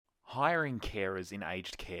Hiring carers in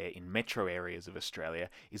aged care in metro areas of Australia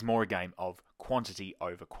is more a game of quantity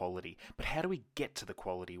over quality. But how do we get to the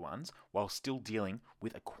quality ones while still dealing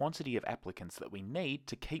with a quantity of applicants that we need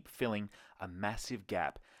to keep filling a massive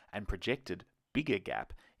gap and projected bigger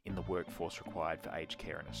gap in the workforce required for aged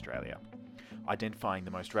care in Australia? Identifying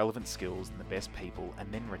the most relevant skills and the best people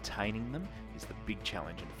and then retaining them is the big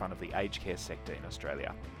challenge in front of the aged care sector in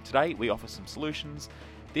Australia. Today we offer some solutions.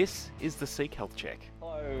 This is the Seek Health Check.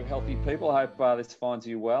 Hello, healthy people. I hope this finds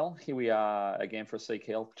you well. Here we are again for a Seek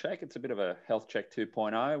Health Check. It's a bit of a Health Check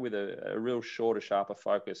 2.0 with a real shorter, sharper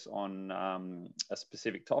focus on a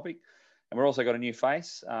specific topic. And we've also got a new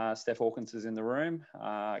face. Steph Hawkins is in the room.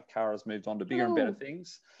 Kara's moved on to bigger and better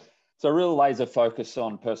things. So a real laser focus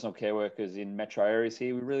on personal care workers in metro areas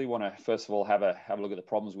here. We really want to, first of all, have a look at the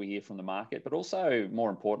problems we hear from the market, but also, more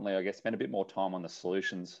importantly, I guess, spend a bit more time on the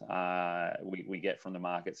solutions we get from the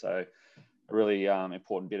market. So a really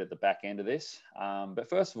important bit at the back end of this. But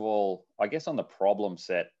first of all, I guess on the problem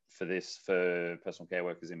set for personal care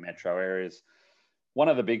workers in metro areas, one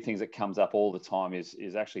of the big things that comes up all the time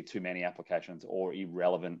is actually too many applications or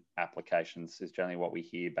irrelevant applications is generally what we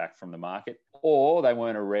hear back from the market, or they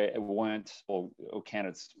weren't or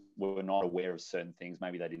candidates were not aware of certain things.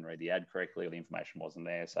 Maybe they didn't read the ad correctly or the information wasn't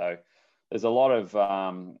there. So there's a lot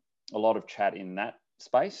of chat in that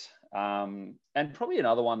space. And probably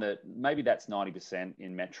another one that maybe that's 90%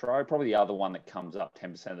 in metro. Probably the other one that comes up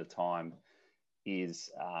 10% of the time is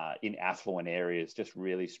in affluent areas, just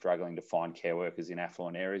really struggling to find care workers in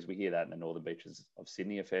affluent areas. We hear that in the northern beaches of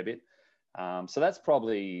Sydney a fair bit. So that's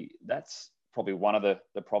probably one of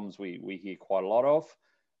the problems we hear quite a lot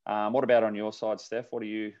of. What about on your side, Steph? What do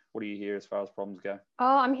you hear as far as problems go?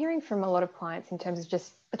 Oh, I'm hearing from a lot of clients in terms of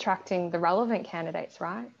just attracting the relevant candidates,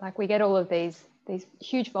 right? Like we get all of these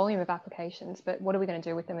huge volume of applications, but what are we going to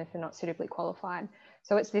do with them if they're not suitably qualified?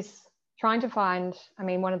 So it's this trying to find,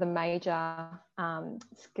 one of the major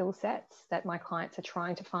skill sets that my clients are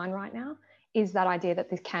trying to find right now is that idea that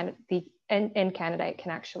the end candidate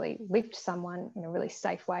can actually lift someone in a really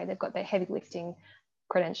safe way. They've got their heavy lifting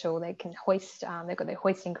credential, they can hoist, they've got their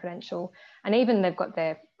hoisting credential, and even they've got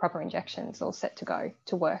their proper injections all set to go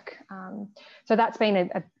to work. So that's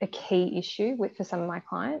been a key issue for some of my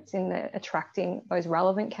clients in the attracting those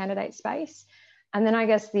relevant candidate space. And then I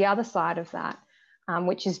guess the other side of that,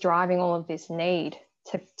 which is driving all of this need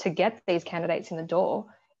to get these candidates in the door,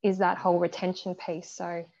 is that whole retention piece.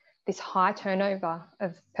 So this high turnover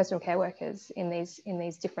of personal care workers in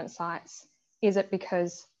these different sites, is it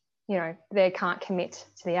because they can't commit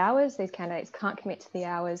to the hours, these candidates can't commit to the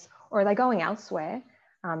hours, or are they going elsewhere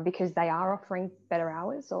because they are offering better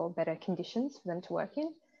hours or better conditions for them to work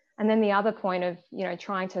in? And then the other point of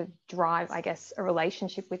trying to drive, I guess, a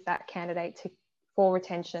relationship with that candidate for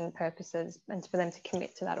retention purposes and for them to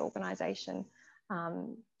commit to that organisation,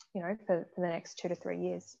 for the next 2 to 3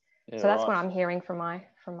 years. Yeah, so that's what I'm hearing from my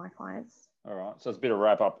clients. All right. So it's a bit of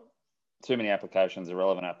wrap up. Too many applications,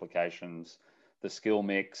 irrelevant applications, the skill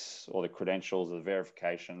mix or the credentials, the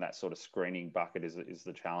verification, that sort of screening bucket is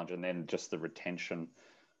the challenge. And then just the retention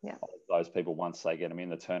of those people once they get them in.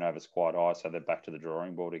 The turnover is quite high, so they're back to the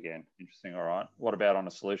drawing board again. Interesting. All right. What about on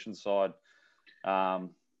the solution side?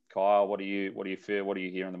 Kyle, what do you feel? What do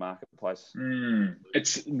you hear in the marketplace?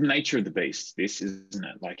 It's nature of the beast. This isn't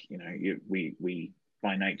it. Like we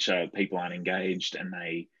by nature people aren't engaged, and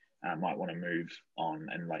they might want to move on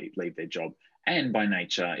and leave their job. And by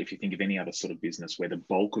nature, if you think of any other sort of business where the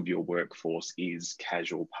bulk of your workforce is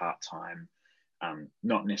casual, part-time,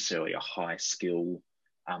 not necessarily a high skill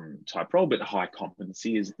type role, but high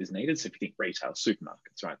competency is needed. So if you think retail,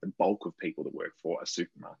 supermarkets, right, the bulk of people that work for a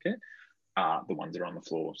supermarket are the ones that are on the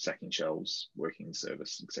floor, stacking shelves, working in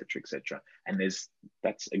service, et cetera, et cetera. And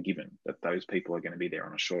that's a given that those people are going to be there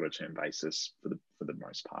on a shorter term basis for the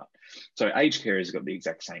most part. So aged care has got the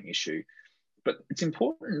exact same issue, but it's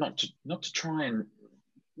important not to try and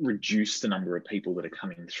reduce the number of people that are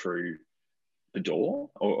coming through the door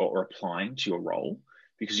or applying to your role,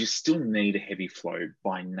 because you still need a heavy flow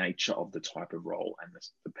by nature of the type of role and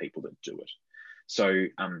the people that do it. So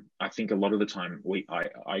I think a lot of the time we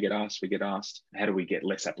get asked, how do we get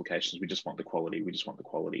less applications? We just want the quality.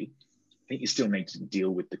 I think you still need to deal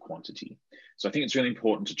with the quantity. So I think it's really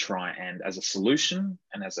important to try and, as a solution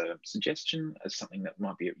and as a suggestion, as something that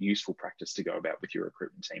might be a useful practice to go about with your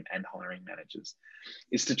recruitment team and hiring managers,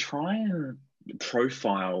 is to try and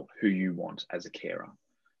profile who you want as a carer.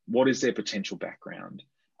 What is their potential background?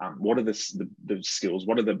 What are the skills?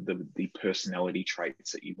 What are the personality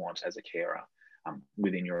traits that you want as a carer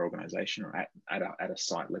within your organisation or at a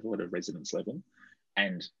site level, at a residence level?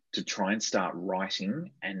 And to try and start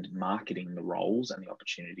writing and marketing the roles and the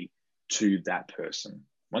opportunity to that person.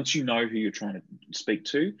 Once you know who you're trying to speak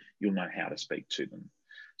to, you'll know how to speak to them.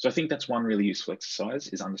 So I think that's one really useful exercise,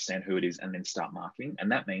 is understand who it is and then start marketing.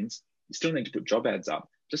 And that means you still need to put job ads up.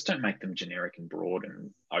 Just don't make them generic and broad and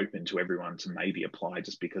open to everyone to maybe apply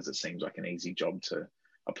just because it seems like an easy job to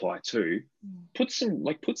apply to. Put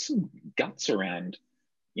some guts around,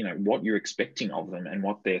 you know, what you're expecting of them and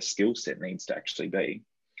what their skill set needs to actually be.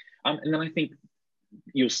 And then I think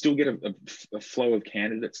you'll still get a flow of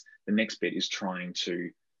candidates. The next bit is trying to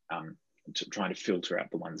filter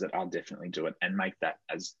out the ones that are definitely do it and make that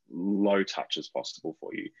as low touch as possible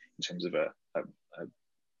for you in terms of a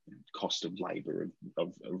cost of labor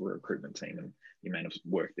of a recruitment team and the amount of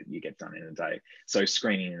work that you get done in a day. So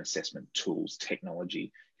screening and assessment tools,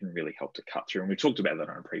 technology can really help to cut through. And we talked about that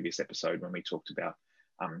on a previous episode when we talked about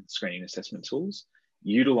screening assessment tools.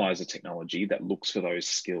 Utilize a technology that looks for those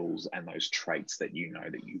skills and those traits that you know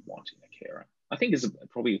that you want in a carer. I think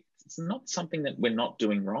it's not something that we're not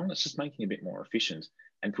doing wrong. It's just making it a bit more efficient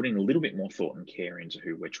and putting a little bit more thought and care into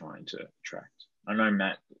who we're trying to attract. I know,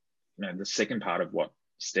 Matt, you know, the second part of what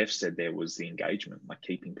Steph said there was the engagement, like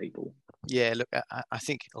keeping people. Yeah, look, I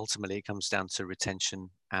think ultimately it comes down to retention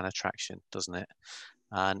and attraction, doesn't it?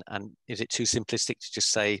 And is it too simplistic to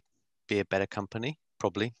just say, be a better company?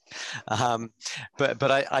 Probably.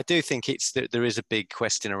 But I do think there is a big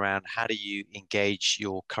question around how do you engage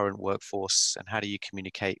your current workforce and how do you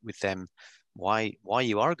communicate with them why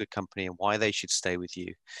you are a good company and why they should stay with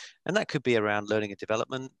you. And that could be around learning and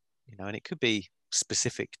development, you know, and it could be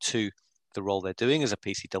specific to the role they're doing as a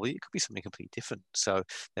PCW. It could be something completely different. So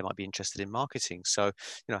they might be interested in marketing. So,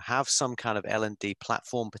 you know, have some kind of L&D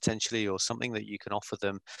platform potentially, or something that you can offer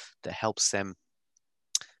them that helps them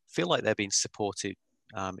feel like they're being supported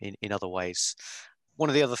in other ways. One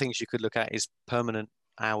of the other things you could look at is permanent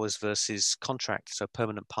hours versus contract, so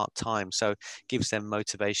permanent part-time. So gives them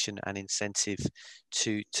motivation and incentive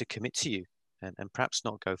to commit to you and perhaps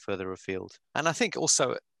not go further afield. And I think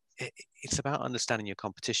also it's about understanding your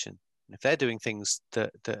competition. If they're doing things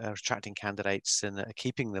that are attracting candidates and that are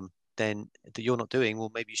keeping them, then that you're not doing,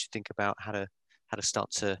 well, maybe you should think about how to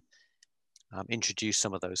start to introduce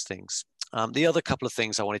some of those things. The other couple of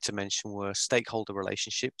things I wanted to mention were stakeholder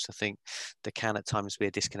relationships. I think there can at times be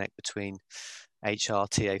a disconnect between HR,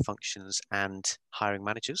 TA functions and hiring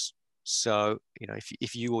managers. So, you know,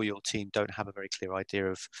 if you or your team don't have a very clear idea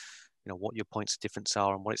of, you know, what your points of difference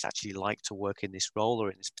are and what it's actually like to work in this role or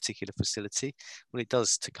in this particular facility, well, it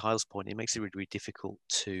does, to Kyle's point, it makes it really, really difficult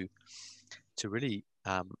to really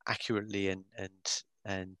accurately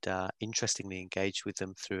and interestingly engage with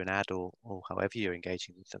them through an ad or however you're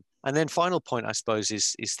engaging with them. And then final point, I suppose,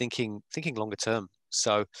 is thinking longer term.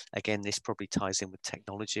 So again, this probably ties in with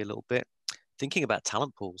technology a little bit. Thinking about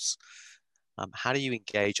talent pools. How do you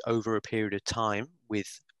engage over a period of time with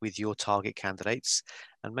your target candidates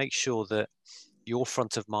and make sure that you're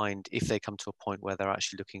front of mind if they come to a point where they're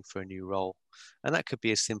actually looking for a new role? And that could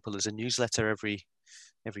be as simple as a newsletter every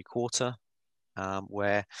quarter,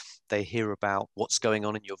 where they hear about what's going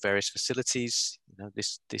on in your various facilities. You know,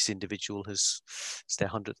 this individual it's their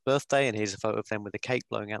 100th birthday, and here's a photo of them with a cake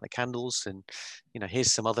blowing out the candles. And, you know,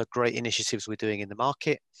 here's some other great initiatives we're doing in the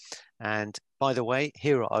market. And by the way,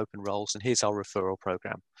 here are open roles, and here's our referral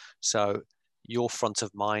program. So you're front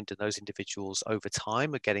of mind, and those individuals over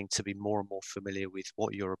time are getting to be more and more familiar with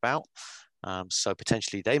what you're about. So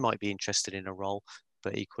potentially they might be interested in a role,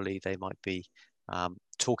 but equally they might be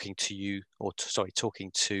talking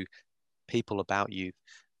to people about you,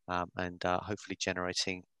 and hopefully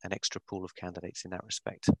generating an extra pool of candidates in that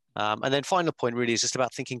respect. And then final point really is just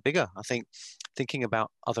about thinking bigger. I think thinking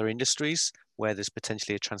about other industries where there's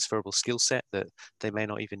potentially a transferable skill set that they may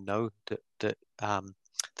not even know that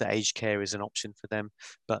aged care is an option for them,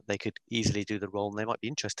 but they could easily do the role and they might be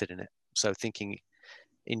interested in it. So thinking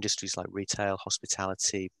industries like retail,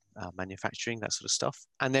 hospitality, manufacturing, that sort of stuff.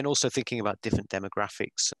 And then also thinking about different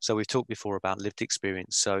demographics. So we've talked before about lived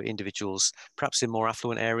experience. So individuals perhaps in more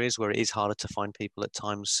affluent areas where it is harder to find people at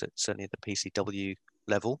times, certainly at the PCW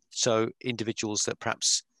level. So individuals that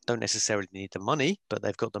perhaps don't necessarily need the money, but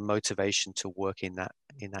they've got the motivation to work in that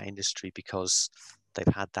industry because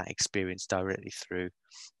they've had that experience directly through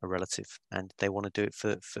a relative, and they want to do it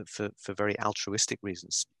for very altruistic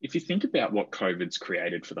reasons. If you think about what COVID's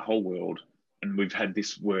created for the whole world, and we've had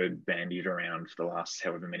this word bandied around for the last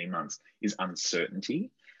however many months, is uncertainty.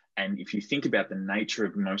 And if you think about the nature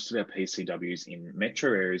of most of our PCWs in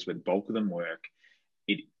metro areas where the bulk of them work,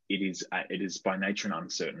 it is by nature an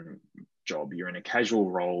uncertain job. You're in a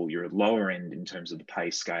casual role, you're at lower end in terms of the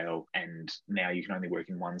pay scale, and now you can only work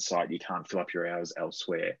in one site, you can't fill up your hours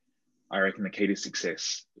elsewhere. I reckon the key to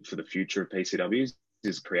success for the future of PCWs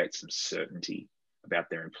is create some certainty about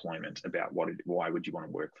their employment, about why would you want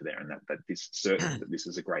to work for there, and that this certain that this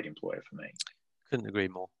is a great employer for me. Couldn't agree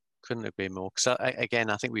more. So again,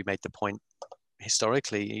 I think we made the point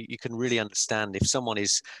historically, you can really understand if someone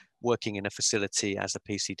is working in a facility as a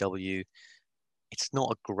PCW, it's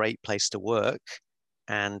not a great place to work,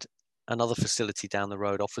 and another facility down the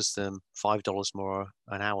road offers them $5 more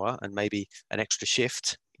an hour and maybe an extra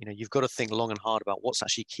shift. You've got to think long and hard about what's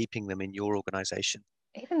actually keeping them in your organization.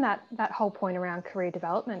 Even that whole point around career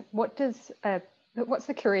development, what's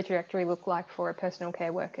the career trajectory look like for a personal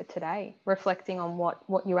care worker today, reflecting on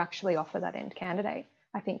what you actually offer that end candidate,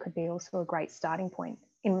 I think could be also a great starting point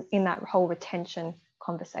in that whole retention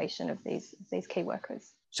conversation of these key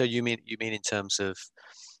workers. So you mean in terms of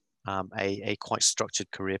a quite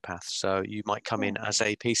structured career path. So you might come in as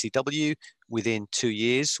a PCW. Within 2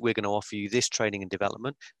 years, we're going to offer you this training and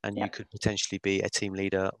development, and you could potentially be a team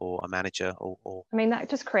leader or a manager. Or I mean, that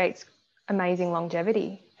just creates amazing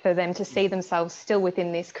longevity for them to see themselves still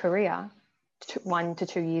within this career 1 to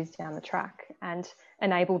 2 years down the track, and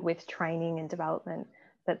enabled with training and development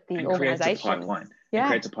that the organisation creates a pipeline. It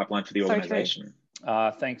creates a pipeline for the organisation.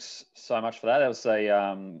 Thanks so much for that. That was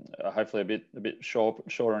hopefully a bit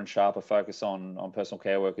shorter and sharper focus on personal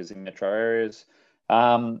care workers in metro areas.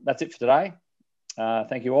 That's it for today.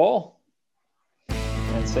 Thank you all,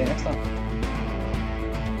 and see you next time.